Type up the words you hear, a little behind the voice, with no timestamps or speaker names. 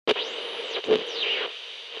Nuclear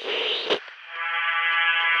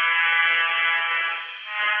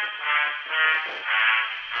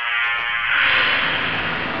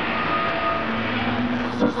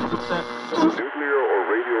or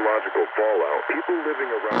radiological fallout, people living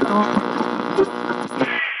around...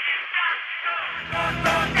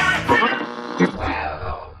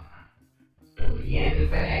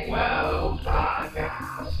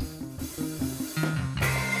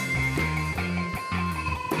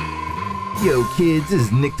 Yo kids, this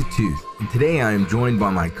is Nick the Tooth, and today I am joined by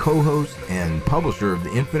my co-host and publisher of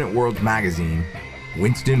the Infinite Worlds magazine,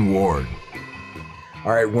 Winston Ward.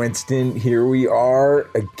 All right, Winston, here we are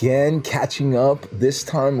again, catching up, this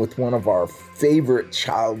time with one of our favorite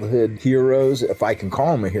childhood heroes, if I can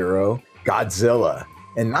call him a hero, Godzilla.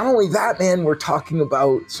 And not only that, man, we're talking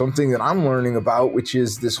about something that I'm learning about, which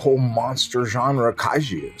is this whole monster genre,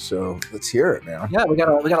 kaiju. So let's hear it, man. Yeah, we got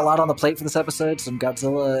a lot on the plate for this episode. Some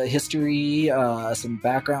Godzilla history, some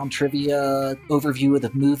background trivia, overview of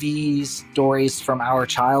the movies, stories from our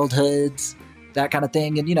childhoods, that kind of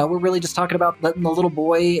thing. And, you know, we're really just talking about letting the little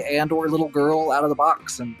boy and or little girl out of the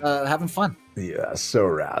box and having fun. Yeah, so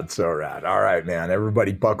rad, so rad. All right, man,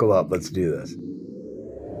 everybody buckle up. Let's do this.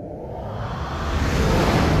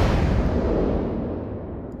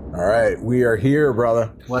 All right, we are here,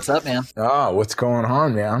 brother. What's up, man? Oh, what's going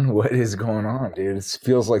on, man? What is going on, dude? It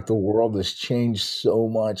feels like the world has changed so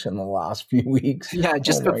much in the last few weeks. Yeah,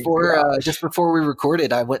 just before we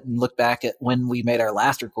recorded, I went and looked back at when we made our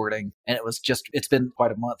last recording, and it's been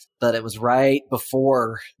quite a month, but it was right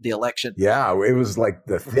before the election. Yeah, it was like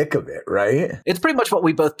the thick of it, right? It's pretty much what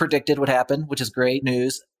we both predicted would happen, which is great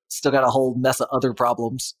news. Still got a whole mess of other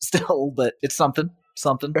problems still, but it's something.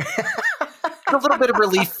 A little bit of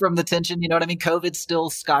relief from the tension, you know what I mean? COVID's still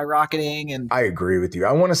skyrocketing. And I agree with you.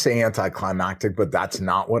 I want to say anticlimactic, but that's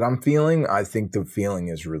not what I'm feeling. I think the feeling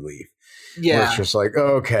is relief. Yeah. It's just like,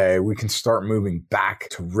 okay, we can start moving back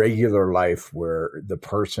to regular life where the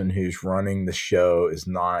person who's running the show is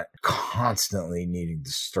not constantly needing to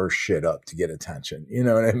stir shit up to get attention. You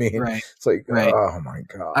know what I mean? Right. It's like, right. Oh my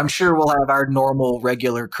God. I'm sure we'll have our normal,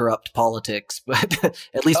 regular, corrupt politics, but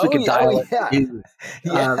at least we can dial it.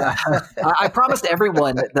 Yeah. I promised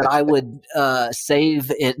everyone that I would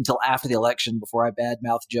save it until after the election before I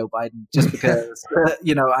badmouth Joe Biden, just because,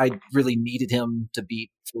 I really needed him to beat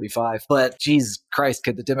 45. But Jesus Christ,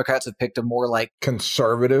 could the Democrats have picked a more like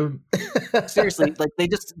conservative? Seriously, like they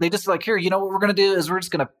just like, here, you know what we're going to do is we're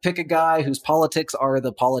just going to pick a guy whose politics are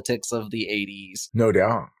the politics of the 80s. No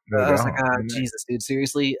doubt. I was like, Jesus, dude,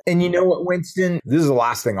 seriously. And you know what, Winston? This is the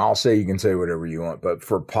last thing I'll say. You can say whatever you want. But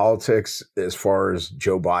for politics, as far as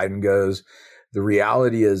Joe Biden goes, the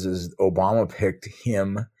reality is Obama picked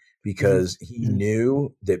him because he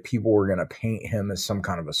knew that people were going to paint him as some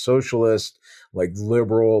kind of a socialist, like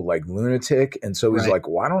liberal, like lunatic. And so he's like,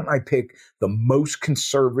 why don't I pick the most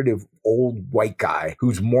conservative old white guy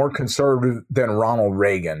who's more conservative than Ronald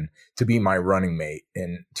Reagan to be my running mate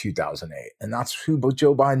in 2008? And that's who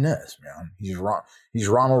Joe Biden is, man. He's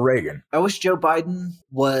Ronald Reagan. I wish Joe Biden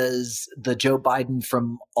was the Joe Biden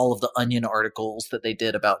from all of the Onion articles that they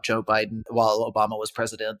did about Joe Biden while Obama was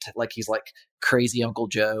president. Like he's like crazy Uncle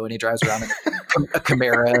Joe and he drives around in a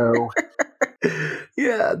Camaro.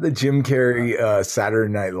 Yeah, the Jim Carrey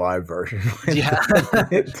Saturday Night Live version. Yeah.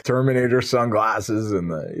 Terminator sunglasses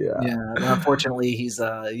and Yeah, unfortunately he's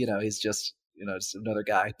he's just just another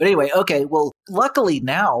guy. But anyway, okay, well, luckily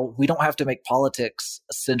now we don't have to make politics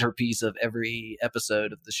a centerpiece of every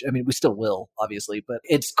episode of the show. I mean, we still will, obviously, but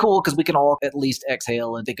it's cool because we can all at least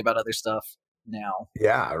exhale and think about other stuff now.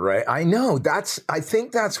 Yeah, right. I know. I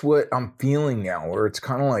think that's what I'm feeling now, where it's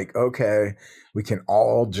kind of like, okay, we can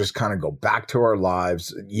all just kind of go back to our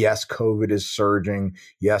lives. Yes, COVID is surging.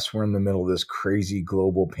 Yes, we're in the middle of this crazy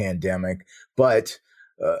global pandemic, but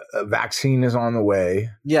a vaccine is on the way.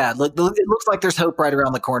 Yeah, it looks like there's hope right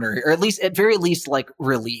around the corner, or at very least, like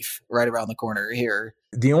relief right around the corner here.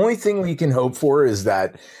 The only thing we can hope for is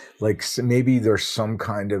that, like, maybe there's some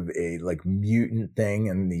kind of a like mutant thing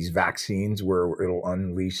in these vaccines where it'll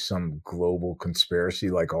unleash some global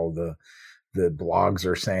conspiracy, like all the blogs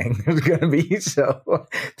are saying there's going to be, so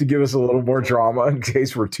to give us a little more drama in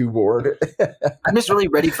case we're too bored. I'm just really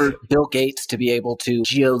ready for Bill Gates to be able to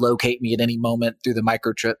geolocate me at any moment through the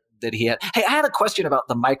microchip that he had. Hey, I had a question about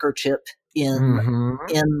the microchip in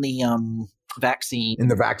the vaccine. In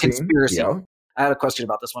the vaccine conspiracy. Yeah. I had a question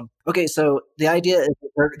about this one. Okay, so the idea is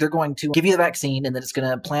that they're going to give you the vaccine and then it's going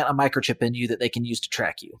to plant a microchip in you that they can use to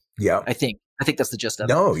track you. Yeah. I think that's the gist of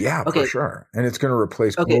it. No, yeah, okay. For sure. And it's going to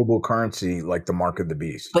replace global currency like the mark of the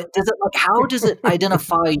beast. But how does it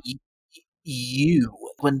identify you?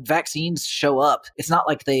 when vaccines show up, it's not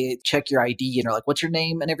like they check your ID and are like, what's your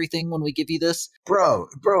name and everything when we give you this? Bro,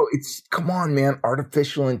 it's, come on, man.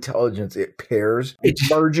 Artificial intelligence, it pairs, it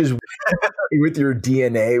merges with your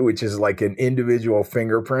DNA, which is like an individual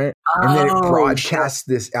fingerprint. And then it broadcasts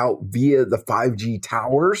this out via the 5G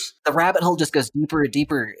towers. The rabbit hole just goes deeper and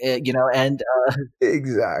deeper, and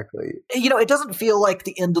exactly. It doesn't feel like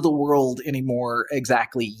the end of the world anymore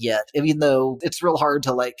exactly yet, even though it's real hard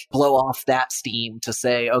to like blow off that steam to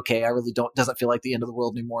say, okay, I really doesn't feel like the end of the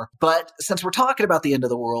world anymore. But since we're talking about the end of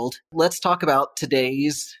the world, let's talk about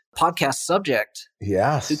today's podcast subject.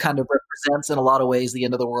 Yes. Who kind of represents in a lot of ways the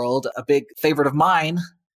end of the world. A big favorite of mine,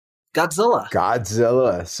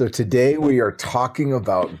 Godzilla. So today we are talking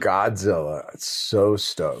about Godzilla. So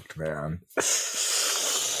stoked, man.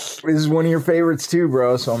 This is one of your favorites too,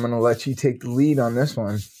 bro. So I'm going to let you take the lead on this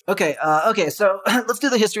one. Okay. So let's do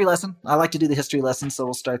the history lesson. I like to do the history lesson, so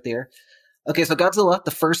we'll start there. Okay. So Godzilla,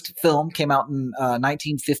 the first film, came out in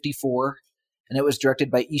 1954, and it was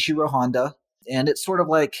directed by Ishiro Honda. And it's sort of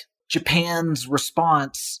like Japan's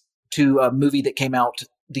response to a movie that came out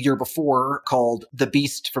the year before called The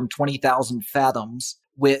Beast from 20,000 Fathoms,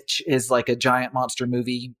 which is like a giant monster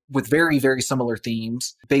movie with very, very similar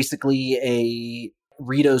themes. Basically a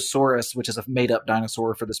Rhedosaurus, which is a made-up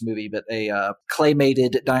dinosaur for this movie, but a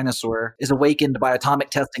clay-mated dinosaur is awakened by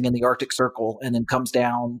atomic testing in the Arctic Circle and then comes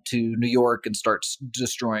down to New York and starts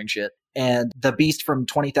destroying shit. And The Beast from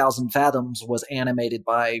 20,000 Fathoms was animated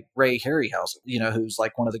by Ray Harryhausen, who's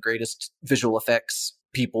like one of the greatest visual effects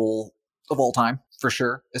people of all time, for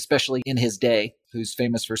sure, especially in his day, who's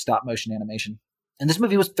famous for stop motion animation. And this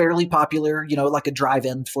movie was fairly popular, like a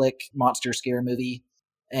drive-in flick, monster scare movie.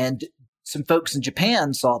 And some folks in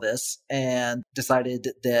Japan saw this and decided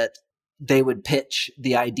that they would pitch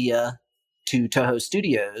the idea to Toho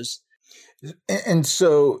Studios. And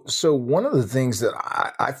so one of the things that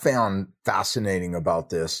I found fascinating about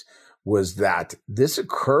this was that this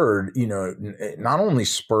occurred, not only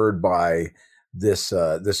spurred by this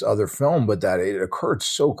other film, but that it occurred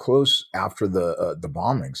so close after the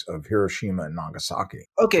bombings of Hiroshima and Nagasaki.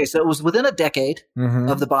 Okay, so it was within a decade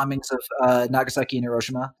of the bombings of Nagasaki and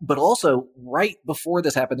Hiroshima, but also right before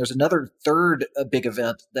this happened, there's another third big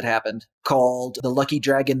event that happened called the Lucky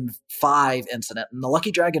Dragon 5 incident. And the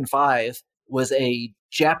Lucky Dragon 5 was a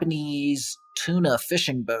Japanese tuna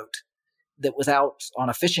fishing boat that was out on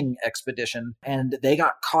a fishing expedition, and they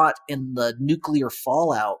got caught in the nuclear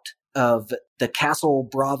fallout of the Castle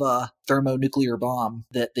Brava thermonuclear bomb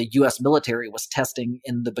that the U.S. military was testing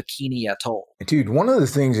in the Bikini Atoll. Dude, one of the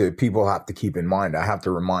things that people have to keep in mind, I have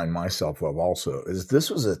to remind myself of also, is this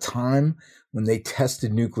was a time when they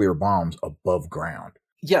tested nuclear bombs above ground.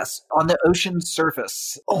 Yes, on the ocean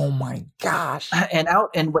surface. Oh my gosh. And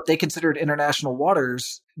out in what they considered international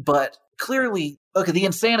waters, but clearly, the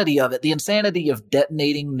insanity of it, the insanity of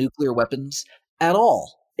detonating nuclear weapons at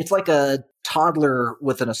all. It's like a toddler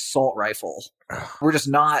with an assault rifle. We're just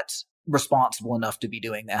not responsible enough to be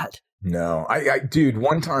doing that. No, dude,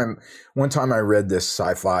 one time I read this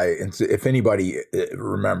sci-fi, and if anybody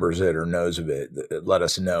remembers it or knows of it, let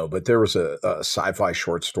us know. But there was a sci-fi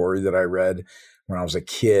short story that I read when I was a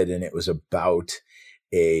kid, and it was about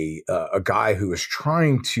a guy who was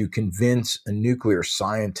trying to convince a nuclear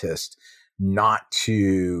scientist not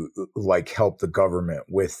to help the government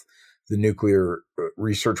with the nuclear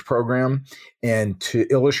research program. And to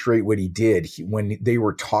illustrate what he did, when they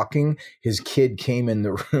were talking, his kid came in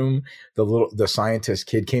the room, the scientist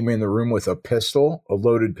kid came in the room with a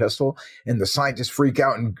loaded pistol, and the scientist freaked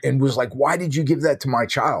out and was like, "Why did you give that to my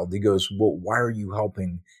child?" He goes, "Well, why are you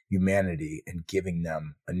helping humanity and giving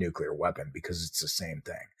them a nuclear weapon? Because it's the same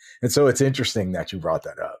thing." And so it's interesting that you brought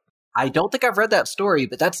that up. I don't think I've read that story,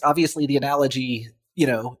 but that's obviously the analogy.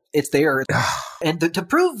 It's there. And to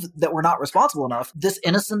prove that we're not responsible enough, this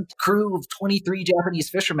innocent crew of 23 Japanese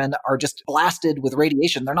fishermen are just blasted with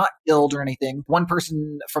radiation. They're not killed or anything. One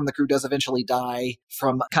person from the crew does eventually die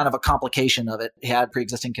from kind of a complication of it. He had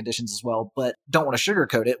pre-existing conditions as well, but don't want to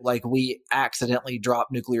sugarcoat it. Like, we accidentally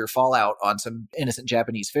dropped nuclear fallout on some innocent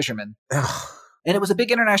Japanese fishermen. And it was a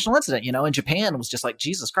big international incident, and Japan was just like,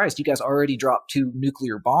 Jesus Christ, you guys already dropped 2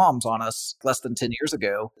 nuclear bombs on us less than 10 years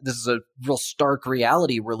ago. This is a real stark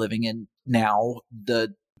reality we're living in now.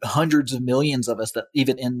 The hundreds of millions of us that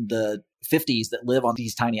even in the 50s that live on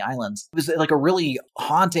these tiny islands. It was like a really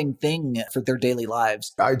haunting thing for their daily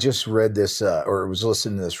lives. I just read this or was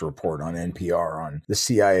listening to this report on NPR on the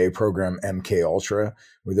CIA program MK Ultra,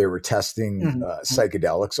 where they were testing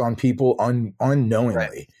psychedelics on people unknowingly.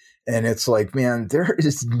 Right. And it's like, man, there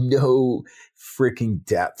is no freaking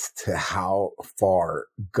depth to how far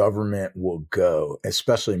government will go,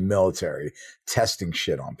 especially military, testing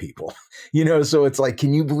shit on people. So it's like,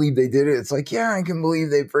 can you believe they did it? It's like, yeah, I can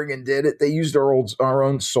believe they friggin' did it. They used our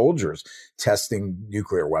own soldiers testing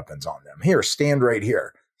nuclear weapons on them. Here, stand right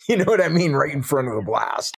here. You know what I mean? Right in front of the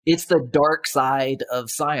blast. It's the dark side of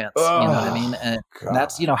science. You know what I mean? And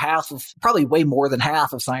that's, half of, probably way more than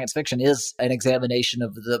half of science fiction is an examination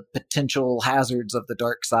of the potential hazards of the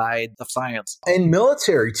dark side of science. And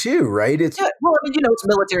military too, right? It's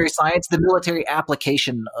military science, the military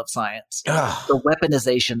application of science, the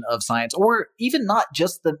weaponization of science, or even not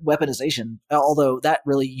just the weaponization, although that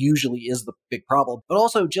really usually is the big problem, but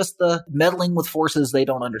also just the meddling with forces they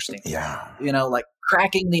don't understand. Yeah. Like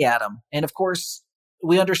cracking the atom. And of course,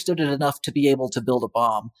 we understood it enough to be able to build a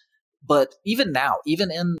bomb. But even now, even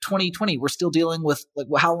in 2020, we're still dealing with, like,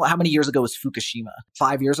 how many years ago was Fukushima?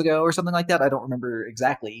 5 years ago or something like that? I don't remember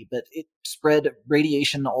exactly, but it spread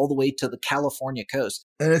radiation all the way to the California coast.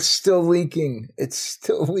 And it's still leaking. It's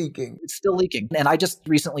still leaking. And I just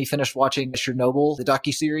recently finished watching Chernobyl, the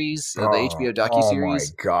docuseries, the HBO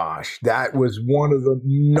docuseries. Oh my gosh. That was one of the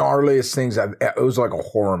gnarliest things it was like a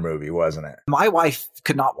horror movie, wasn't it? My wife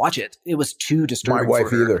could not watch it. It was too disturbing. My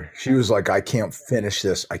wife either. She was like, I can't finish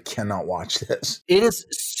this. I cannot watch this. It is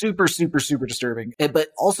super, super, super disturbing, but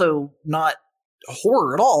also not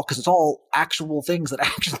horror at all, because it's all actual things that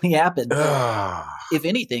actually happened. If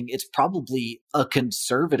anything, it's probably a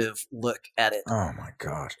conservative look at it. Oh my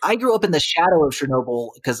God. I grew up in the shadow of Chernobyl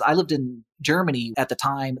because I lived in Germany at the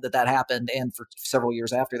time that happened, and for several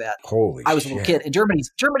years after that. I was a little kid. And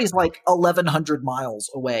Germany's like 1,100 miles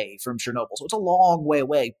away from Chernobyl, so it's a long way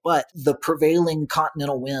away. But the prevailing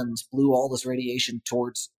continental winds blew all this radiation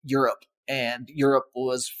towards Europe, and Europe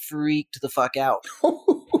was freaked the fuck out.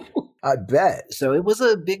 I bet. So it was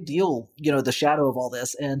a big deal, the shadow of all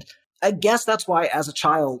this. And I guess that's why, as a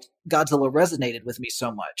child, Godzilla resonated with me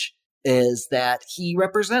so much, is that he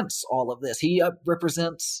represents all of this. He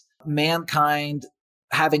represents mankind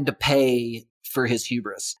having to pay for his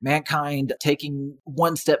hubris, mankind taking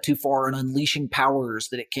one step too far and unleashing powers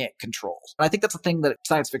that it can't control. And I think that's a thing that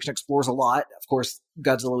science fiction explores a lot. Of course,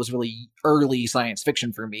 Godzilla was really early science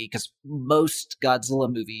fiction for me, because most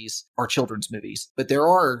Godzilla movies are children's movies, but there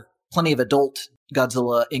are plenty of adult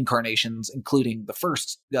Godzilla incarnations, including the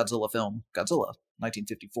first Godzilla film, Godzilla,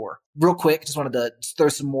 1954. Real quick, just wanted to throw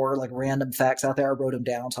some more like random facts out there. I wrote them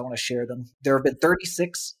down, so I want to share them. There have been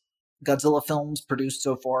 36 Godzilla films produced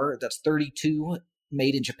so far. That's 32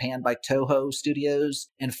 made in Japan by Toho Studios,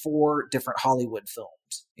 and 4 different Hollywood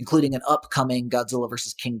films, including an upcoming Godzilla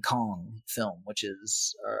vs. King Kong film, which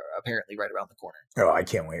is apparently right around the corner. Oh, I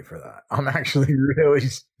can't wait for that. I'm actually really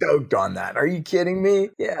stoked on that. Are you kidding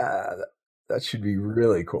me? Yeah, that should be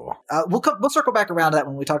really cool. We'll circle back around to that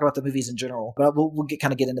when we talk about the movies in general, but we'll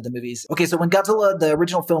kind of get into the movies. Okay, so when Godzilla, the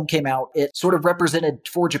original film, came out, it sort of represented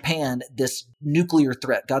for Japan this nuclear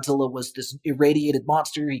threat. Godzilla was this irradiated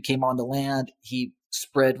monster. He came onto land. He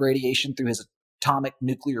spread radiation through his atomic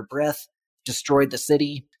nuclear breath, destroyed the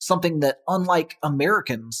city, something that, unlike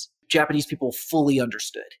Americans, Japanese people fully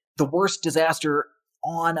understood. The worst disaster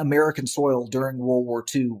on American soil during World War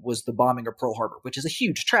II was the bombing of Pearl Harbor, which is a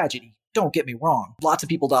huge tragedy. Don't get me wrong. Lots of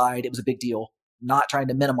people died. It was a big deal. Not trying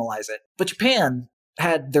to minimize it. But Japan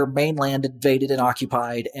had their mainland invaded and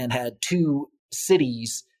occupied, and had 2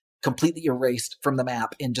 cities completely erased from the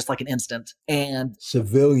map in just like an instant. And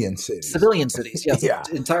civilian cities, yes. Yeah.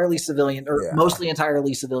 Entirely civilian, or mostly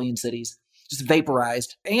entirely civilian cities, just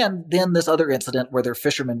vaporized. And then this other incident where their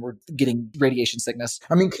fishermen were getting radiation sickness.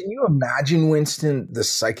 I mean, can you imagine, Winston, the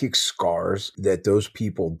psychic scars that those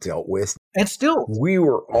people dealt with? And still, we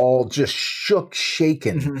were all just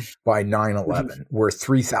shaken by 9/11, where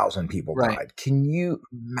 3,000 people died. Can you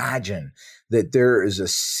imagine that there is a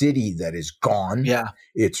city that is gone? Yeah.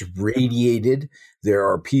 It's radiated. There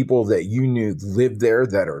are people that you knew lived there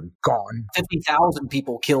that are gone. 50,000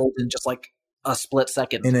 people killed in just like a split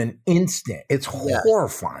second. In an instant. It's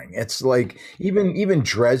horrifying. It's like even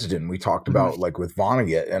Dresden, we talked about, like with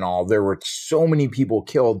Vonnegut and all, there were so many people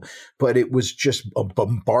killed, but it was just a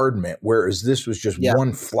bombardment, whereas this was just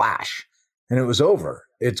one flash and it was over.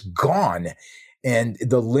 It's gone. And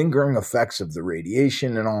the lingering effects of the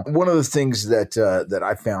radiation and all. One of the things that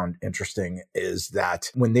I found interesting is that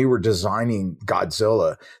when they were designing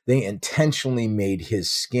Godzilla, they intentionally made his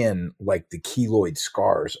skin like the keloid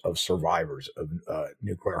scars of survivors of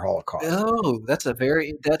nuclear holocaust. Oh, that's a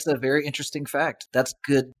very interesting fact. That's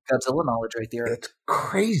good Godzilla knowledge right there. It's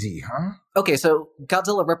crazy, huh? Okay, so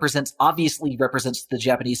Godzilla obviously represents the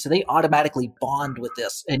Japanese, so they automatically bond with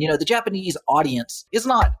this. And, the Japanese audience is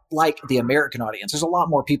not like the American audience. There's a lot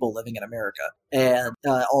more people living in America. And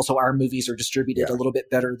also our movies are distributed a little bit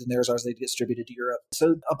better than theirs are as they get distributed to Europe.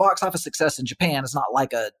 So a box office success in Japan is not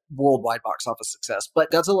like a worldwide box office success.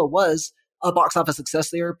 But Godzilla was a box office success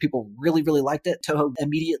there. People really, really liked it. Toho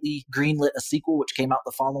immediately greenlit a sequel, which came out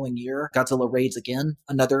the following year, Godzilla Raids Again,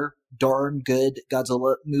 another darn good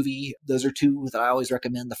Godzilla movie. Those are two that I always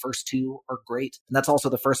recommend. The first two are great. And that's also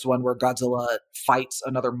the first one where Godzilla fights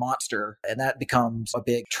another monster. And that becomes a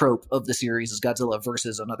big trope of the series, is Godzilla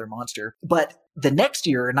versus another monster. But the next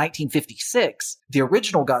year, in 1956, the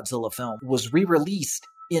original Godzilla film was re-released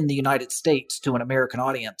in the United States to an American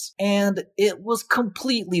audience. And it was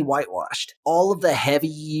completely whitewashed. All of the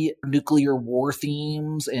heavy nuclear war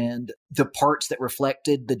themes and the parts that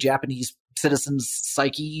reflected the Japanese citizens'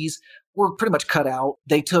 psyches were pretty much cut out.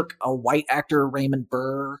 They took a white actor, Raymond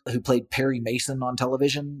Burr, who played Perry Mason on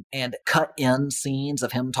television, and cut in scenes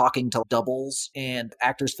of him talking to doubles and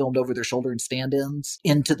actors filmed over their shoulder and stand-ins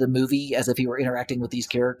into the movie as if he were interacting with these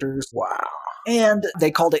characters. Wow. And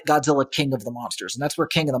they called it Godzilla King of the Monsters. And that's where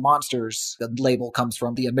King of the Monsters, the label, comes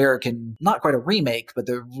from. The American, not quite a remake, but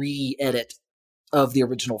the re-edit of the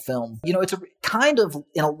original film. It's kind of,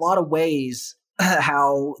 in a lot of ways,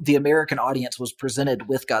 how the American audience was presented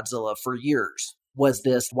with Godzilla for years, was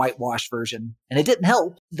this whitewash version. And it didn't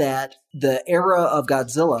help that the era of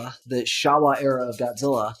Godzilla, the Showa era of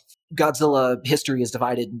Godzilla history is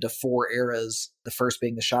divided into 4 eras, the first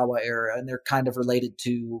being the Showa era, and they're kind of related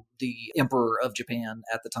to the Emperor of Japan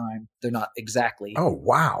at the time. They're not exactly. Oh,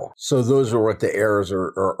 wow. So those are what the eras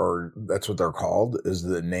are that's what they're called, is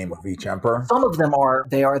the name of each emperor? Some of them are.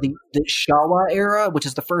 They are the Showa era, which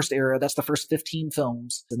is the first era. That's the first 15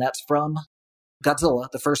 films, and that's from Godzilla,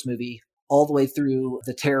 the first movie, all the way through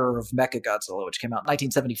The Terror of Mechagodzilla, which came out in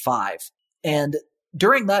 1975. And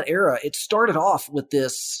during that era, it started off with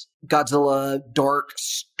this Godzilla dark,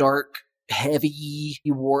 stark, heavy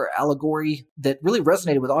war allegory that really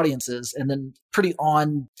resonated with audiences, and then pretty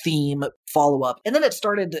on theme follow-up. And then it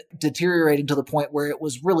started deteriorating to the point where it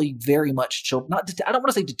was really very much I don't want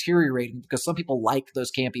to say deteriorating, because some people like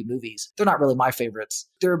those campy movies. They're not really my favorites.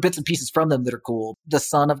 There are bits and pieces from them that are cool. The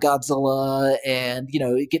son of Godzilla, and,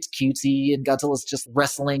 it gets cutesy, and Godzilla's just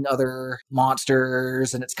wrestling other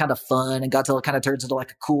monsters, and it's kind of fun, and Godzilla kind of turns into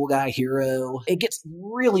like a cool guy hero. It gets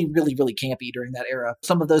really, really, really campy during that era.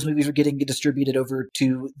 Some of those movies are getting distributed over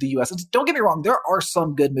to the US. And don't get me wrong, there are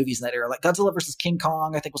some good movies in that era, like Godzilla versus King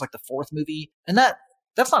Kong, I think, was like the 4th movie, and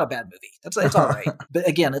that's not a bad movie. It's all right. But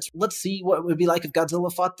again, let's see what it would be like if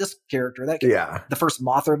Godzilla fought this character. The first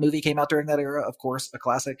Mothra movie came out during that era, of course, a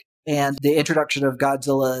classic. And the introduction of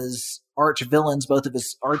Godzilla's arch-villains, both of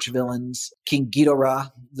his arch-villains, King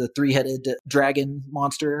Ghidorah, the 3-headed dragon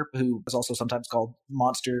monster, who is also sometimes called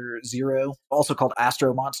Monster Zero, also called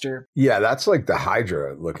Astro Monster. Yeah, that's like the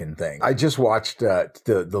Hydra-looking thing. I just watched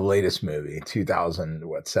the latest movie,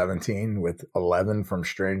 2017, with 11 from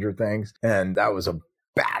Stranger Things, and that was a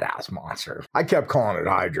badass monster. I kept calling it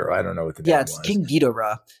Hydra. I don't know what the name was. King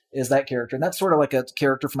Ghidorah is that character. And that's sort of like a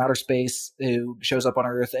character from outer space who shows up on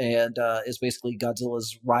Earth and is basically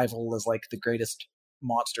Godzilla's rival as like the greatest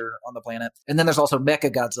monster on the planet. And then there's also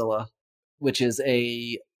Mechagodzilla, which is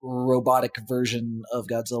a robotic version of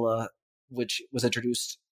Godzilla, which was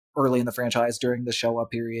introduced early in the franchise during the Showa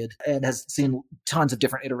period and has seen tons of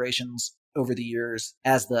different iterations over the years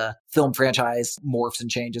as the film franchise morphs and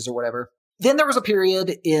changes or whatever. Then there was a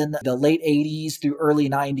period in the late 80s through early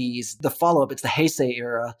 90s, the follow-up, it's the Heisei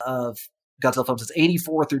era of Godzilla films. It's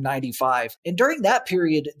 84 through 95. And during that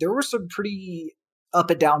period, there were some pretty up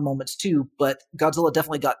and down moments too, but Godzilla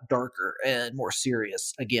definitely got darker and more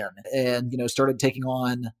serious again, and, started taking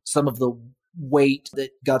on some of the weight that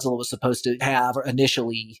Godzilla was supposed to have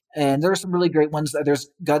initially. And there are some really great ones. There's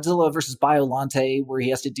Godzilla versus Biollante, where he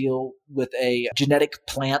has to deal with a genetic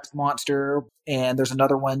plant monster. And there's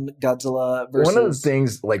another one, Godzilla versus... One of the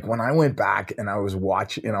things, like when I went back and I was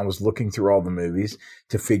watching and I was looking through all the movies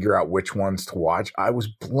to figure out which ones to watch, I was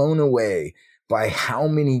blown away by how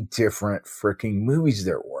many different freaking movies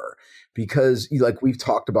there were. Because like we've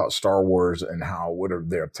talked about Star Wars and how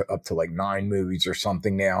they're up to like 9 movies or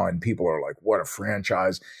something now, and people are like, what a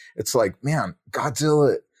franchise. It's like, man,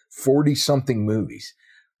 Godzilla, 40 something movies.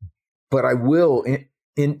 But I will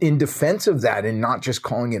in defense of that and not just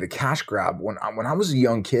calling it a cash grab, when I was a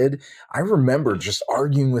young kid, I remember just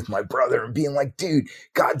arguing with my brother and being like, dude,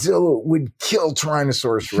 Godzilla would kill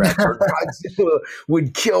Tyrannosaurus Rex, or Godzilla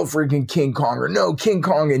would kill freaking King Kong, or no, King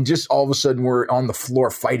Kong. And just all of a sudden we're on the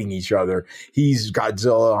floor fighting each other. He's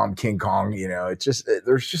Godzilla, I'm King Kong. You know, it's just,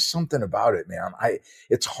 there's just something about it, man.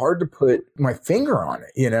 It's hard to put my finger on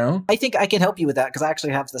it, you know? I think I can help you with that because I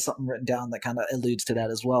actually have something written down that kind of alludes to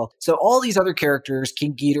that as well. So all these other characters,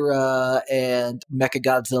 King Ghidorah and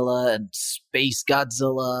Mechagodzilla and Space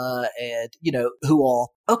Godzilla and, you know, who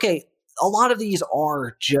all. Okay, a lot of these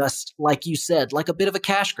are just, like you said, like a bit of a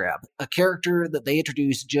cash grab. A character that they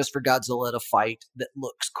introduced just for Godzilla to fight that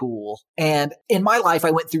looks cool. And in my life,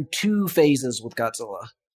 I went through 2 phases with Godzilla.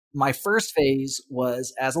 My first phase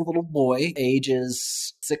was as a little boy,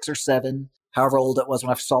 ages 6 or 7. However old it was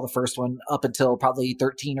when I saw the first one, up until probably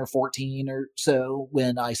 13 or 14 or so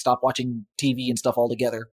when I stopped watching TV and stuff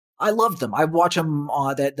altogether. I loved them. I watch them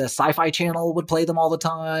on the Sci-Fi Channel would play them all the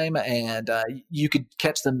time, and you could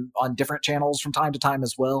catch them on different channels from time to time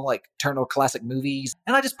as well, like Turner Classic Movies.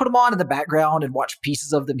 And I just put them on in the background and watch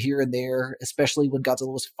pieces of them here and there, especially when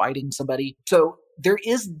Godzilla was fighting somebody. So there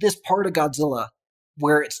is this part of Godzilla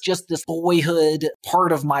where it's just this boyhood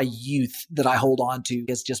part of my youth that I hold on to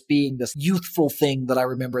as just being this youthful thing that I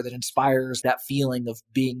remember that inspires that feeling of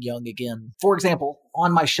being young again. For example,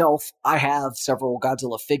 on my shelf, I have several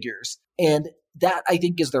Godzilla figures, and that I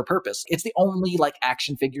think is their purpose. It's the only like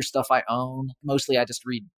action figure stuff I own. Mostly I just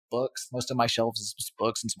read books. Most of my shelves is just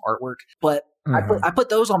books and some artwork. But I put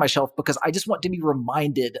those on my shelf because I just want to be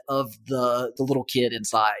reminded of the little kid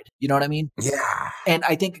inside. You know what I mean? Yeah. And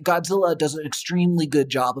I think Godzilla does an extremely good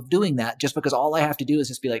job of doing that, just because all I have to do is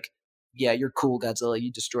just be like, yeah, you're cool, Godzilla.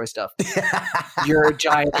 You destroy stuff. You're a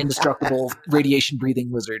giant, indestructible, radiation-breathing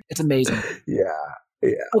lizard. It's amazing. Yeah.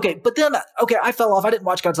 Yeah. Okay, but then, I fell off. I didn't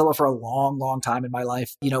watch Godzilla for a long, long time in my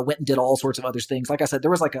life. You know, went and did all sorts of other things. Like I said, there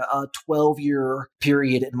was like a 12-year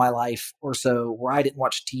period in my life or so where I didn't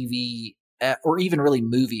watch TV or even really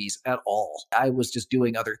movies at all. I was just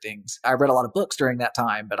doing other things. I read a lot of books during that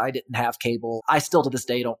time, but I didn't have cable. I still to this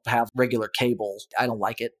day don't have regular cable. I don't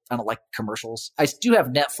like it. I don't like commercials. I do have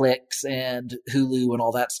Netflix and Hulu and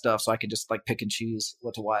all that stuff, so I can just like pick and choose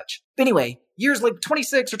what to watch. But anyway, years like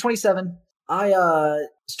 26 or 27, I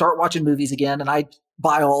start watching movies again, and I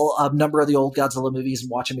buy a number of the old Godzilla movies and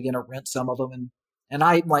watch them again or rent some of them. And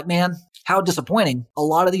I'm like, man, how disappointing. A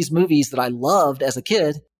lot of these movies that I loved as a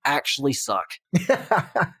kid actually suck.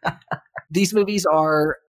 These movies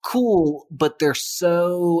are cool, but they're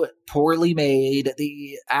so poorly made.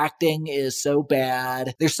 The acting is so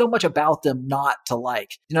bad. There's so much about them not to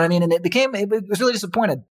like. You know what I mean? And it was really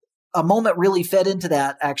disappointed. A moment really fed into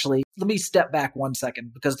that, actually. Let me step back 1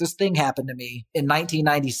 second, because this thing happened to me in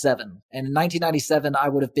 1997. And in 1997, I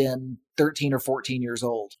would have been 13 or 14 years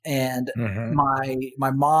old. And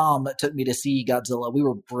my mom took me to see Godzilla. We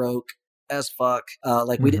were broke as fuck.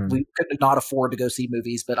 We could not afford to go see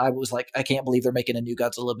movies, but I was like, I can't believe they're making a new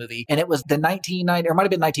Godzilla movie. And it was the 1990, or it might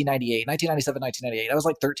have been 1998, 1997, 1998. I was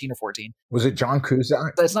like 13 or 14. Was it John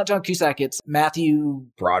Cusack? It's not John Cusack. It's Matthew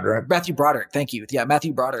Broderick. Matthew Broderick. Thank you. Yeah,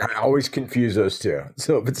 Matthew Broderick. I always confuse those two.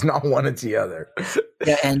 So if it's not one, it's the other.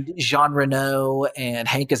 Yeah, and Jean Reno and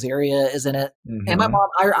Hank Azaria is in it. And my mom,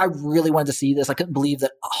 I really wanted to see this. I couldn't believe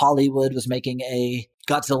that Hollywood was making a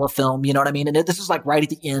Godzilla film, you know what I mean? And this was like right at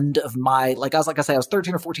the end of my, I was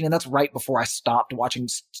 13 or 14, and that's right before I stopped watching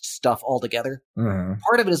stuff altogether.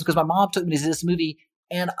 Part of it is because my mom took me to see this movie,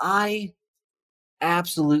 and I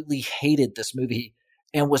absolutely hated this movie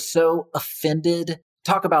and was so offended.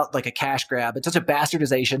 Talk about like a cash grab. It's such a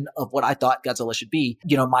bastardization of what I thought Godzilla should be.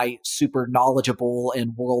 You know, my super knowledgeable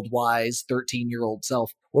and world-wise 13-year-old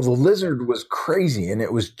self. Well, the lizard was crazy, and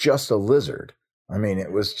it was just a lizard. I mean,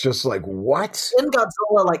 it was just like, what? In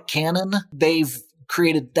Godzilla, like canon, they've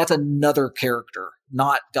created, that's another character,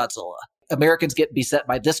 not Godzilla. Americans get beset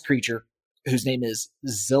by this creature whose name is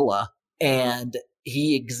Zilla, and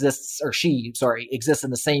he exists, or she, sorry, exists in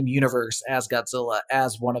the same universe as Godzilla,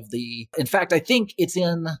 as one of the, in fact, I think it's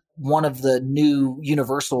in one of the new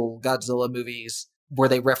Universal Godzilla movies where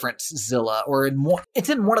they reference Zilla, or it's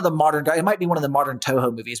in one of the modern, it might be one of the modern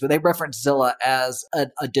Toho movies, but they reference Zilla as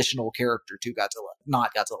an additional character to Godzilla,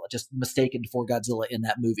 not Godzilla, just mistaken for Godzilla in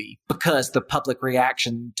that movie, because the public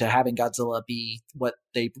reaction to having Godzilla be what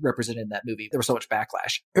they represented in that movie, there was so much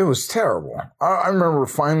backlash. It was terrible. I remember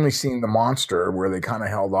finally seeing the monster where they kind of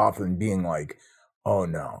held off and being like, Oh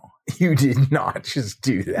no, you did not just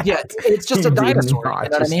do that. Yeah, it's just a dinosaur. You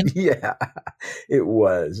know what I mean? Yeah, it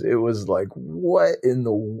was. It was like, what in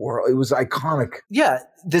the world? It was iconic. Yeah,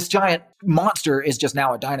 this giant monster is just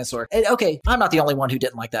now a dinosaur. And, okay, I'm not the only one who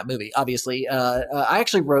didn't like that movie, obviously. I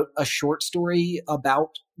actually wrote a short story about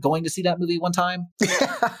going to see that movie one time.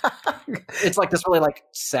 It's like this really like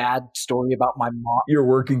sad story about my mom. You're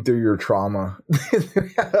working through your trauma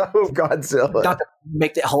of Godzilla. Not to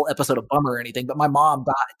make the whole episode a bummer or anything, but my mom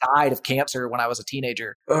died of cancer when I was a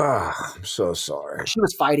teenager. Ugh, I'm so sorry. She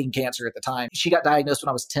was fighting cancer at the time. She got diagnosed when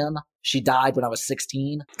I was 10. She died when I was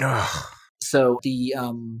 16. Ugh. So the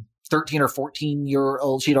 13 or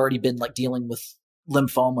 14-year-old, she'd already been like dealing with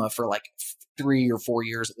lymphoma for like 3 or 4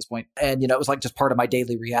 years at this point. And, it was like just part of my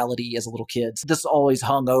daily reality as a little kid. So this always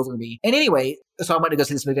hung over me. And anyway, so I went to go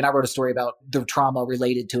see this movie and I wrote a story about the trauma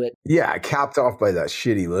related to it. Yeah, capped off by that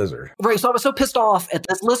shitty lizard. Right. So I was so pissed off at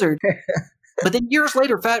this lizard. But then years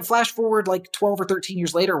later, flash forward like 12 or 13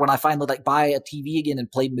 years later, when I finally like buy a TV again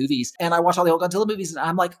and play movies, and I watch all the old Godzilla movies, and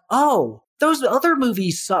I'm like, oh, those other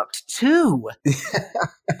movies sucked too.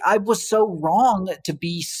 I was so wrong to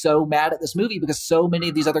be so mad at this movie because so many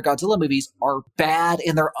of these other Godzilla movies are bad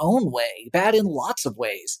in their own way, bad in lots of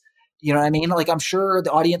ways. You know what I mean? Like, I'm sure the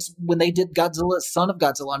audience, when they did Godzilla, Son of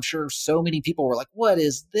Godzilla, I'm sure so many people were like, what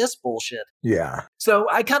is this bullshit? Yeah. So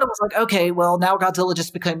I kind of was like, okay, well, now Godzilla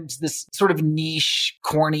just becomes this sort of niche,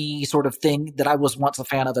 corny sort of thing that I was once a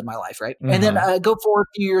fan of in my life, right? Mm-hmm. And then go forward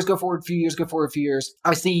a few years.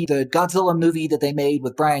 I see the Godzilla movie that they made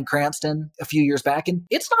with Bryan Cranston a few years back, and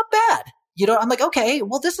it's not bad. I'm like, okay,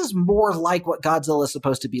 well, this is more like what Godzilla is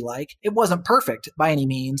supposed to be like. It wasn't perfect by any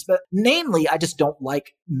means, but namely, I just don't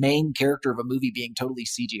like main character of a movie being totally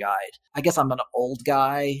CGI'd. I guess I'm an old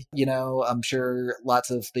guy, I'm sure lots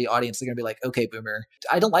of the audience are going to be like, okay, boomer,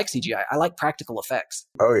 I don't like CGI. I like practical effects.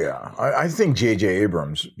 Oh, yeah. I think J.J.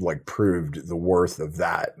 Abrams proved the worth of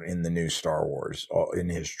that in the new Star Wars, in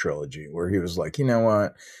his trilogy, where he was like, you know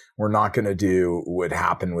what? We're not going to do what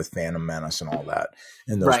happened with Phantom Menace and all that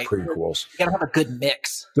in those prequels. You got to have a good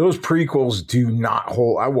mix. Those prequels do not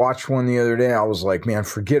hold. I watched one the other day. I was like, man,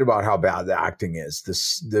 forget about how bad the acting is.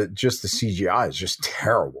 Just the CGI is just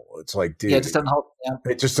terrible. It's like, dude, it just doesn't hold.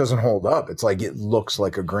 Yeah. It just doesn't hold up. It's like it looks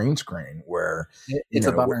like a green screen where it's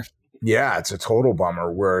a bummer. Yeah, it's a total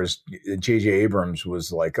bummer. Whereas J.J. Abrams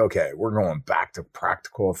was like, okay, we're going back to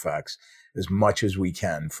practical effects as much as we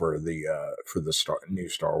can for the new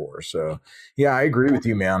Star Wars. So yeah, I agree with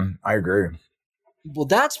you, man. I agree. Well,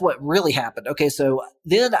 that's what really happened. Okay, so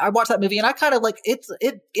then I watched that movie and I kind of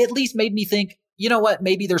it at least made me think, you know what,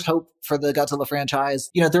 maybe there's hope for the Godzilla franchise.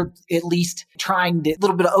 They're at least trying a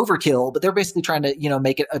little bit of overkill, but they're basically trying to,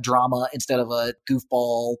 make it a drama instead of a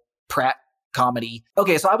goofball Pratt comedy.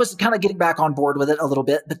 Okay, so I was kind of getting back on board with it a little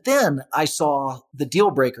bit, but then I saw the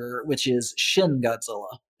deal breaker, which is Shin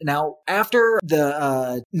Godzilla. Now, after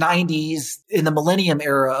the 90s, in the millennium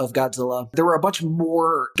era of Godzilla, there were a bunch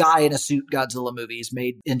more guy-in-a-suit Godzilla movies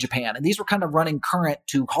made in Japan. And these were kind of running current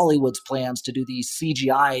to Hollywood's plans to do these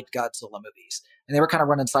CGI Godzilla movies. And they were kind of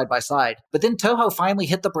running side by side. But then Toho finally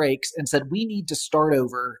hit the brakes and said, we need to start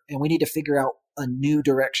over and we need to figure out a new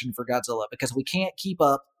direction for Godzilla because we can't keep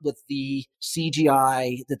up with the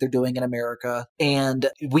CGI that they're doing in America. And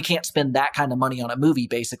we can't spend that kind of money on a movie,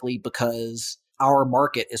 basically, because our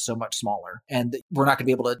market is so much smaller and we're not going to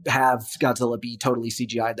be able to have Godzilla be totally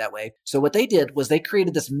CGI'd that way. So what they did was they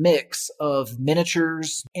created this mix of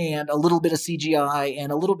miniatures and a little bit of CGI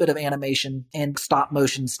and a little bit of animation and stop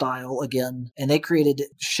motion style again. And they created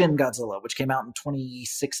Shin Godzilla, which came out in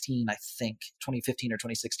 2016, I think, 2015 or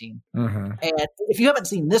 2016. Mm-hmm. And if you haven't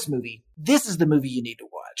seen this movie, this is the movie you need to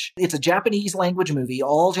watch. It's a Japanese language movie,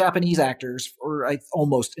 all Japanese actors, or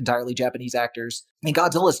almost entirely Japanese actors. And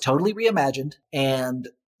Godzilla is totally reimagined. And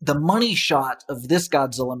the money shot of this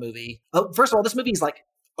Godzilla movie, first of all, this movie is like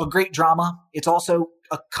a great drama. It's also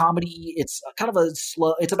a comedy. It's kind of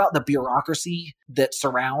it's about the bureaucracy that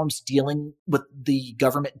surrounds dealing with the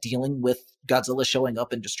government dealing with Godzilla showing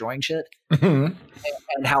up and destroying shit. Mm-hmm.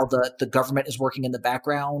 And how the government is working in the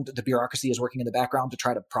background. The bureaucracy is working in the background to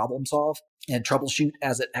try to problem solve and troubleshoot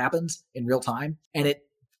as it happens in real time. And it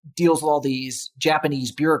deals with all these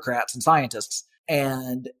Japanese bureaucrats and scientists.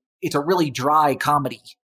 And it's a really dry comedy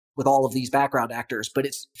with all of these background actors, but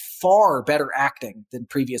it's far better acting than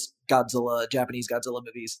previous Japanese Godzilla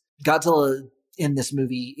movies. Godzilla in this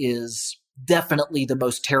movie is definitely the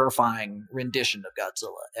most terrifying rendition of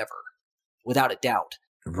Godzilla ever, without a doubt.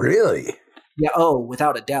 Really? Yeah,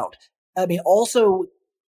 without a doubt. I mean, also,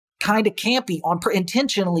 kind of campy,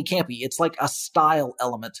 intentionally campy. It's like a style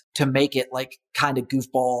element to make it like kind of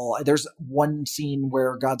goofball. There's one scene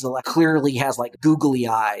where Godzilla clearly has like googly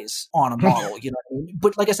eyes on a model, you know what I mean?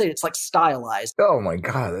 But like I said, it's like stylized. Oh my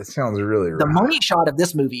God, that sounds really The rad. money shot of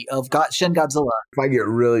this movie of Shin Godzilla. If I get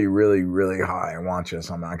really, really, really high and watch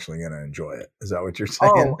this, I'm actually going to enjoy it. Is that what you're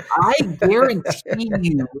saying? Oh, I guarantee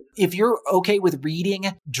you, if you're okay with reading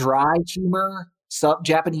dry humor,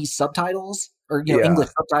 Japanese subtitles, or English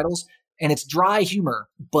subtitles, and it's dry humor,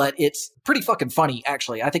 but it's pretty fucking funny,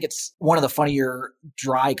 actually. I think it's one of the funnier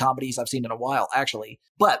dry comedies I've seen in a while, actually.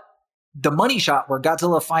 But the money shot where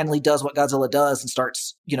Godzilla finally does what Godzilla does and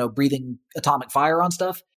starts, breathing atomic fire on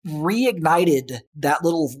stuff, reignited that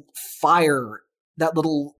little fire, that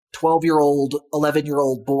little 12-year-old,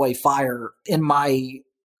 11-year-old boy fire in my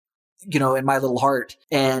little heart.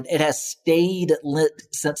 And it has stayed lit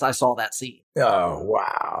since I saw that scene. Oh,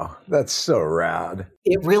 wow. That's so rad.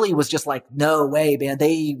 It really was just like, no way, man.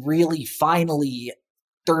 They really finally,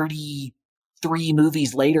 33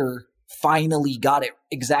 movies later, finally got it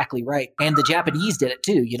exactly right. And the Japanese did it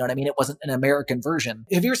too. You know what I mean? It wasn't an American version.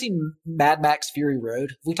 Have you ever seen Mad Max Fury Road?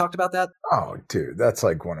 Have we talked about that? Oh, dude, that's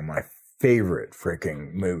like one of my favorite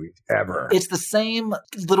freaking movies ever. It's the same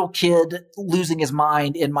little kid losing his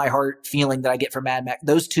mind in my heart feeling that I get from Mad Max.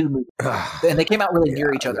 Those two movies. And they came out really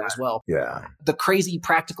near each other as well. Yeah. The crazy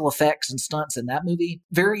practical effects and stunts in that movie,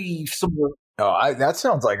 very similar. Oh, that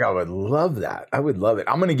sounds like I would love that. I would love it.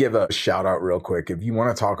 I'm going to give a shout out real quick if you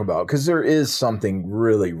want to talk about, because there is something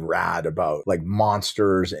really rad about like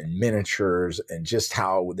monsters and miniatures and just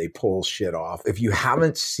how they pull shit off. If you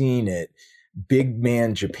haven't seen it, Big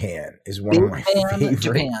Man Japan is one of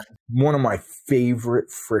my favorite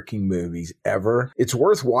freaking movies ever. It's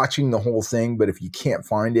worth watching the whole thing, but if you can't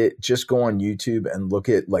find it, just go on YouTube and look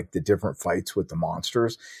at like the different fights with the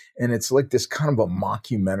monsters. And it's like this kind of a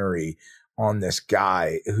mockumentary on this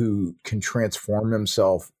guy who can transform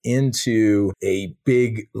himself into a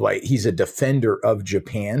big, like, he's a defender of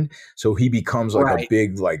Japan. So he becomes like a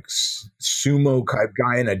big, like, sumo type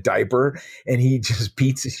guy in a diaper, and he just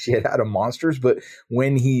beats the shit out of monsters. But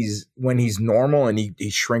when he's normal and he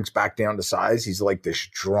shrinks back down to size, he's like this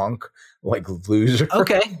drunk, like, loser.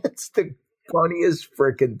 Okay. It's the funniest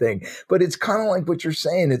freaking thing. But it's kind of like what you're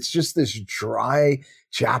saying. It's just this dry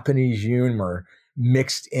Japanese humor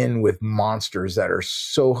mixed in with monsters that are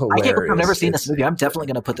so hilarious. I can't believe I've never seen this movie. I'm definitely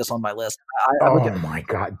going to put this on my list. My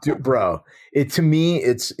God, dude, bro! To me,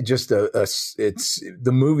 it's just it's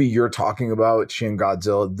the movie you're talking about, Shin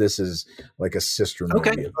Godzilla. This is like a sister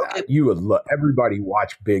movie of that. You would everybody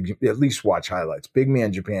at least watch highlights. Big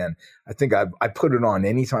Man Japan. I think I put it on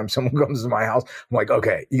anytime someone comes to my house. I'm like,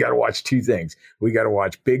 okay, you got to watch two things. We got to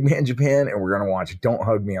watch Big Man Japan, and we're going to watch Don't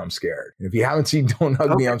Hug Me, I'm Scared. And if you haven't seen Don't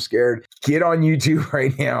Hug Me, I'm Scared, get on YouTube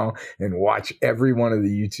right now and watch every one of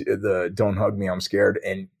the Don't Hug Me, I'm Scared,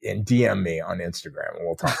 and DM me on Instagram, and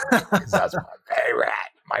we'll talk about it, because that's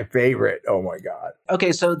my favorite. Oh my God.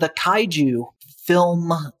 Okay, so the kaiju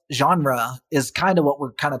film genre is kind of what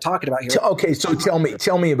we're kind of talking about here. Okay, so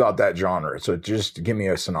tell me about that genre. So just give me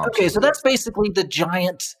a synopsis. Okay, so that's basically the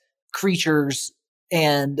giant creatures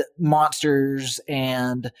and monsters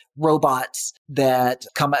and robots that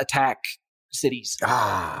come attack cities.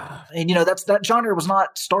 And that genre was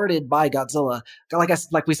not started by Godzilla.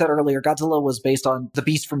 Like we said earlier, Godzilla was based on the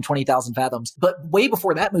beast from 20,000 Fathoms. But way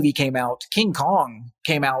before that movie came out, King Kong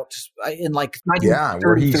came out in like 1933. Yeah,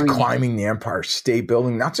 where he's climbing the Empire State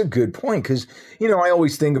Building. That's a good point, because I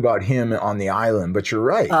always think about him on the island, but you're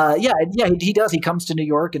right. He does. He comes to New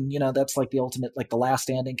York, and that's like the ultimate, like the last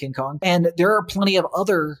standing King Kong. And there are plenty of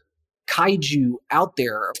other kaiju out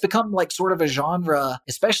there. It's become like sort of a genre,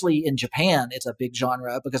 especially in Japan. It's a big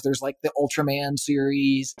genre because there's like the Ultraman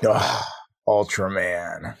series.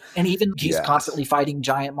 Ultraman. And even he's constantly fighting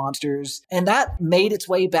giant monsters. And that made its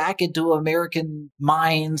way back into American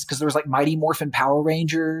minds because there was like Mighty Morphin Power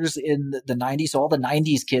Rangers in the 90s. So all the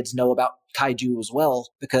 90s kids know about kaiju as well,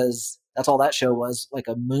 because that's all that show was, like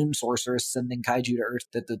a moon sorceress sending kaiju to Earth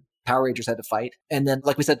that the Power Rangers had to fight. And then,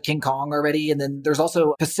 like we said, King Kong already. And then there's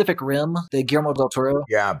also Pacific Rim, the Guillermo del Toro.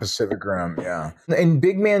 Yeah, Pacific Rim, yeah. And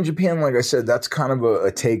Big Man Japan, like I said, that's kind of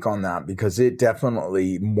a take on that, because it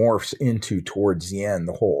definitely morphs into, towards the end,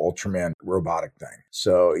 the whole Ultraman robotic thing.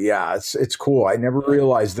 So, yeah, it's cool. I never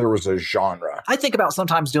realized there was a genre. I think about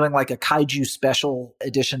sometimes doing like a kaiju special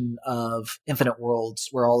edition of Infinite Worlds,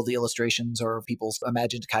 where all of the illustrations are people's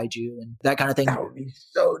imagined kaiju and that kind of thing. That would be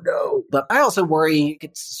so dope. But I also worry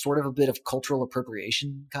it's sort sort of a bit of cultural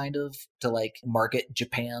appropriation, kind of, to like market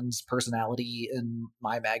Japan's personality in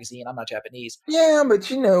my magazine. I'm not Japanese. Yeah, but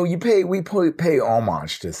we pay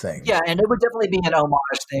homage to things. Yeah, and it would definitely be an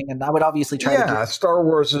homage thing, and I would obviously try to Yeah, Star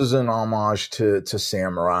Wars is an homage to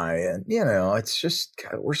samurai, and it's just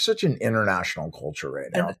God, we're such an international culture right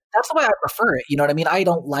now. And that's the way I prefer it. You know what I mean? I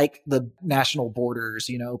don't like the national borders,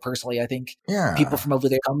 personally. I think people from over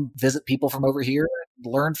there come visit people from over here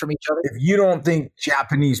and learn from each other. If you don't think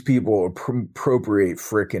Japanese people appropriate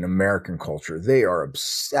frickin' American culture, they are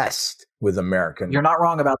obsessed with American. You're not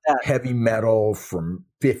wrong about that. Heavy metal from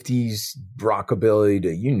 50s rockabilly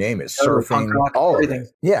to you name it, surfing, punk rock, all everything. of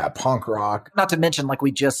it. Yeah, punk rock. Not to mention, like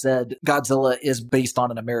we just said, Godzilla is based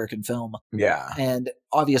on an American film. Yeah. And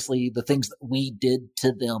obviously the things that we did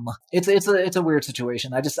to them, it's a weird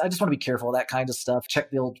situation. I just want to be careful of that kind of stuff.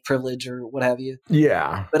 Check the old privilege or what have you.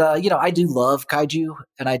 Yeah. But I do love kaiju,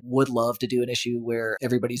 and I would love to do an issue where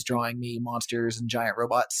everybody's drawing me monsters and giant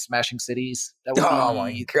robots smashing cities. That would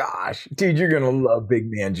my gosh. Dude, you're going to love Big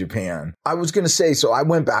Man Japan. I was going to say, so I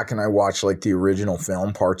went back and I watched like the original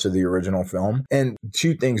film, parts of the original film, and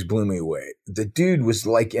two things blew me away. The dude was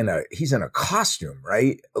like he's in a costume,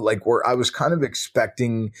 right? Like where I was kind of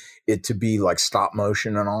expecting it to be like stop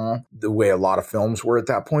motion and all, the way a lot of films were at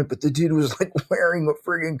that point, but the dude was like wearing a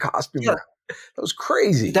friggin' costume. Yeah. That was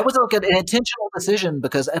crazy. That was like an intentional decision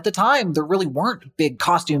because at the time, there really weren't big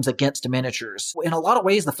costumes against miniatures. In a lot of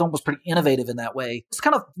ways, the film was pretty innovative in that way. It's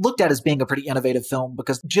kind of looked at as being a pretty innovative film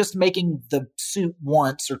because just making the suit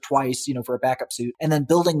once or twice, for a backup suit, and then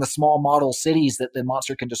building the small model cities that the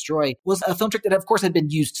monster can destroy was a film trick that, of course, had been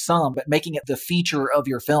used some, but making it the feature of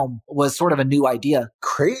your film was sort of a new idea.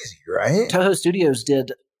 Crazy, right? Toho Studios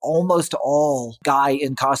did almost all guy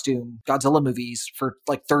in costume Godzilla movies for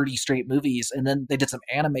like 30 straight movies. And then they did some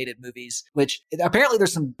animated movies, which apparently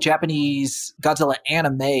there's some Japanese Godzilla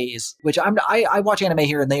animes, which I watch anime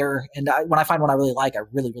here and there. And when I find one I really like, I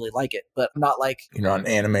really, really like it. But I'm not like... You're not an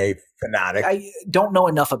anime fanatic. I don't know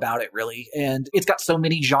enough about it really. And it's got so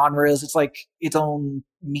many genres. It's like its own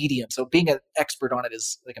medium. So being an expert on it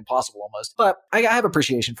is like impossible almost. But I have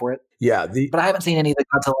appreciation for it. Yeah. But I haven't seen any of the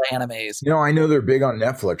Godzilla animes. I know they're big on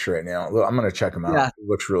Netflix right now. Look, I'm going to check them out. Yeah. It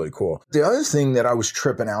looks really cool. The other thing that I was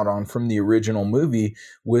tripping out on from the original movie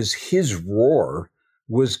was his roar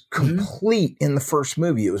was complete in the first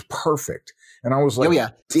movie. It was perfect. And I was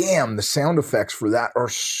like, damn, the sound effects for that are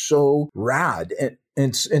so rad.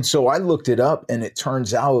 And so I looked it up, and it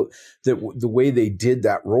turns out that the way they did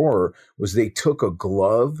that roar was they took a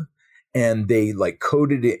glove and they like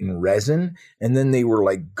coated it in resin, and then they were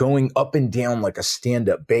like going up and down like a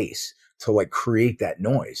stand-up bass to like create that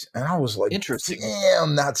noise. And I was like, interesting.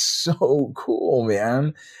 Damn, that's so cool,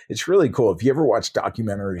 man. It's really cool. If you ever watch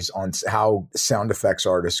documentaries on how sound effects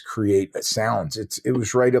artists create sounds, it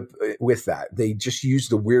was right up with that. They just use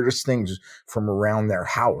the weirdest things from around their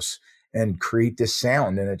house and create this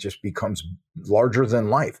sound, and it just becomes larger than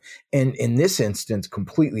life. And in this instance,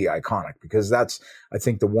 completely iconic, because that's, I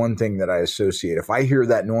think, the one thing that I associate. If I hear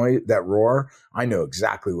that noise, that roar, I know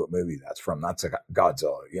exactly what movie that's from. That's a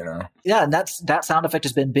Godzilla, Yeah, and that sound effect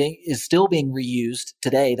is still being reused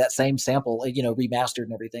today. That same sample, remastered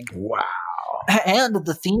and everything. Wow. And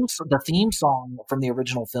the theme song from the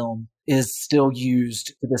original film is still used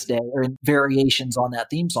to this day, or in variations on that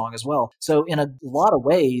theme song as well. So in a lot of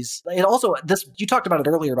ways, it also, you talked about it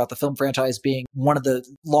earlier about the film franchise being one of the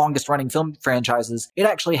longest running film franchises. It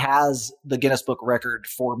actually has the Guinness Book record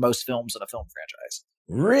for most films in a film franchise.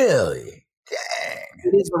 Really? Dang.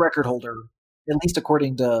 It is the record holder, at least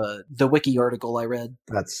according to the wiki article I read.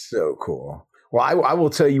 That's so cool. Well, I will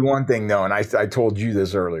tell you one thing, though, and I told you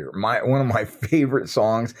this earlier. One of my favorite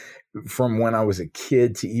songs from when I was a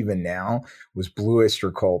kid to even now was Blue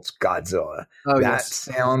Oyster Cult's Godzilla. Oh, that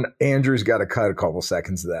sound, Andrew's got to cut a couple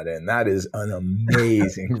seconds of that in. That is an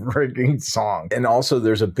amazing freaking song. And also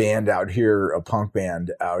there's a band out here, a punk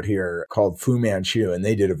band out here called Fu Manchu, and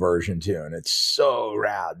they did a version too. And it's so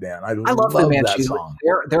rad, man. I love Fu Manchu. That song.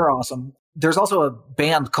 They're awesome. There's also a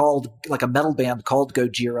band like a metal band called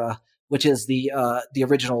Gojira, which is the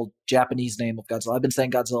original Japanese name of Godzilla. I've been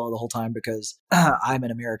saying Godzilla the whole time because I'm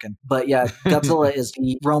an American. But yeah, Godzilla is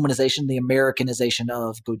the Romanization, the Americanization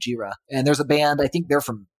of Gojira. And there's a band, I think they're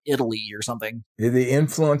from Italy or something. The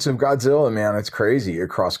influence of Godzilla, man, it's crazy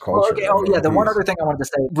across culture. The one other thing I wanted to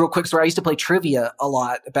say real quick. So I used to play trivia a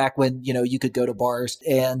lot back when, you could go to bars.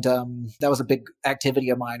 And that was a big activity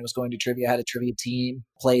of mine, was going to trivia. I had a trivia team,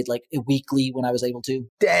 played like weekly when I was able to.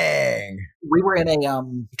 Dang. We were in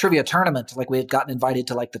a trivia tournament. Like we had gotten invited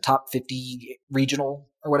to like the top 50 regional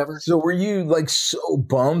or whatever. So were you like so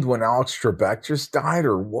bummed when Alex Trebek just died,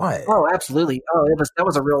 or what? Oh, absolutely. Oh, that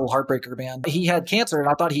was a real heartbreaker, man. He had cancer, and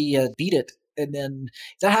I thought he beat it. And then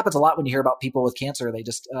that happens a lot when you hear about people with cancer. They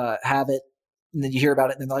just have it, and then you hear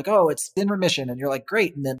about it, and they're like, "Oh, it's in remission," and you're like,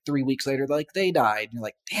 "Great!" And then 3 weeks later, they're like, "They died," and you're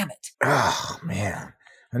like, "Damn it!" Oh man.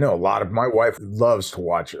 I know a lot of my wife loves to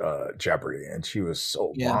watch Jeopardy, and she was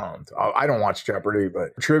so bummed. I don't watch Jeopardy,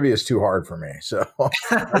 but trivia is too hard for me, so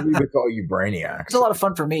I need to call you brainiacs. It's a lot of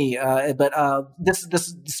fun for me, but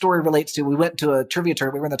this story relates to, we went to a trivia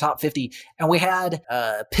tournament. We were in the top 50, and we had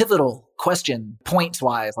a pivotal question points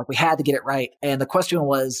wise, like we had to get it right. And the question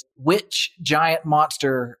was, which giant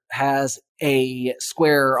monster has a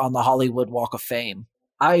square on the Hollywood Walk of Fame?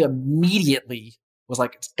 I immediately was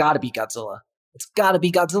like, it's got to be Godzilla. It's got to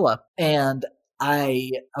be Godzilla. And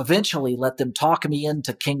I eventually let them talk me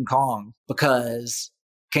into King Kong, because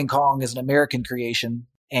King Kong is an American creation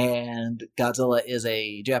and Godzilla is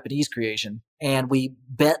a Japanese creation. And we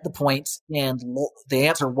bet the points, and the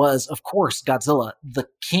answer was, of course, Godzilla, the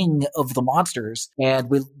king of the monsters. And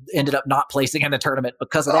we ended up not placing in the tournament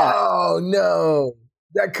because of that. Oh, no.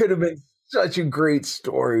 That could have been such a great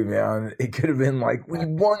story, man. It could have been like, we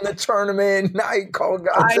won the tournament. Now you call Godzilla.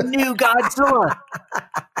 I knew Godzilla.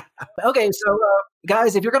 Okay, so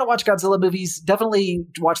guys, if you're going to watch Godzilla movies, definitely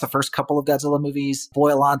watch the first couple of Godzilla movies.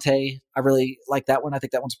 Boyolante, I really like that one. I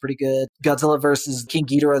think that one's pretty good. Godzilla versus King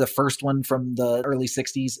Ghidorah, the first one from the early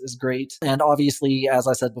 60s, is great. And obviously, as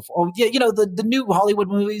I said before, the new Hollywood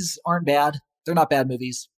movies aren't bad. They're not bad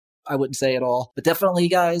movies, I wouldn't say at all. But definitely,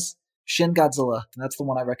 guys, Shin Godzilla. That's the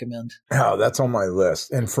one I recommend. Oh, that's on my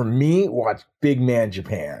list. And for me, watch Big Man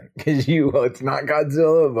Japan. Because it's not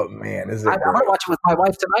Godzilla, but man, is it I'm going to watch it with my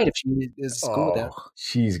wife tonight if she is cool with that.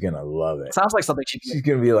 She's going to love it. Sounds like something she's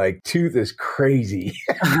going to be like, Tooth is crazy.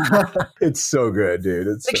 It's so good, dude.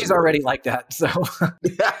 I think she's already like that. So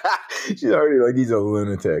she's already like, he's a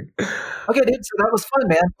lunatic. Okay, dude. So that was fun,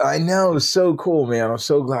 man. I know. So cool, man. I'm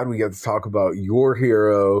so glad we got to talk about your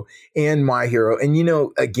hero and my hero.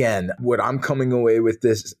 And, again, what I'm coming away with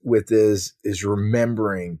this is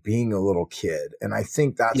remembering being a little kid. And I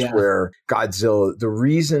think that's where Godzilla, the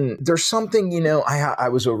reason, there's something, I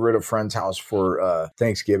was over at a friend's house for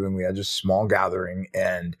Thanksgiving. We had just a small gathering,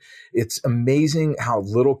 and it's amazing how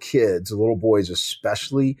little boys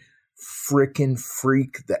especially, freaking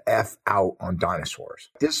freak the F out on dinosaurs.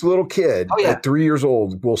 This little kid at 3 years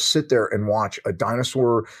old will sit there and watch a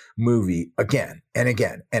dinosaur movie again and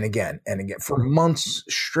again and again and again for months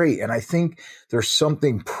straight. And I think there's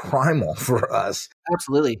something primal for us.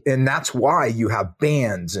 Absolutely. And that's why you have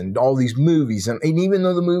bands and all these movies. And even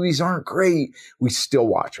though the movies aren't great, we still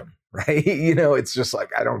watch them, right? It's just like,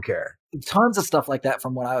 I don't care. Tons of stuff like that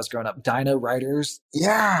from when I was growing up. Dino Riders.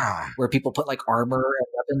 Yeah. Where people put like armor and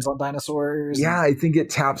weapons on dinosaurs. Yeah, I think it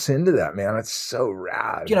taps into that, man. It's so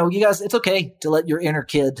rad. You guys, it's okay to let your inner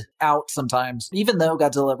kid out sometimes. Even though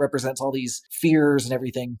Godzilla represents all these fears and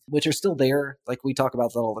everything, which are still there, like we talk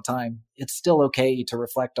about that all the time, it's still okay to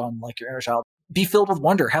reflect on like your inner child. Be filled with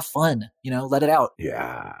wonder. Have fun. Let it out.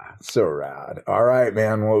 Yeah. So rad. All right,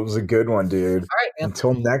 man. Well, it was a good one, dude. All right, man.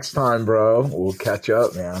 Until next time, bro. We'll catch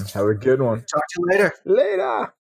up, man. Have a good one. Talk to you later. Later.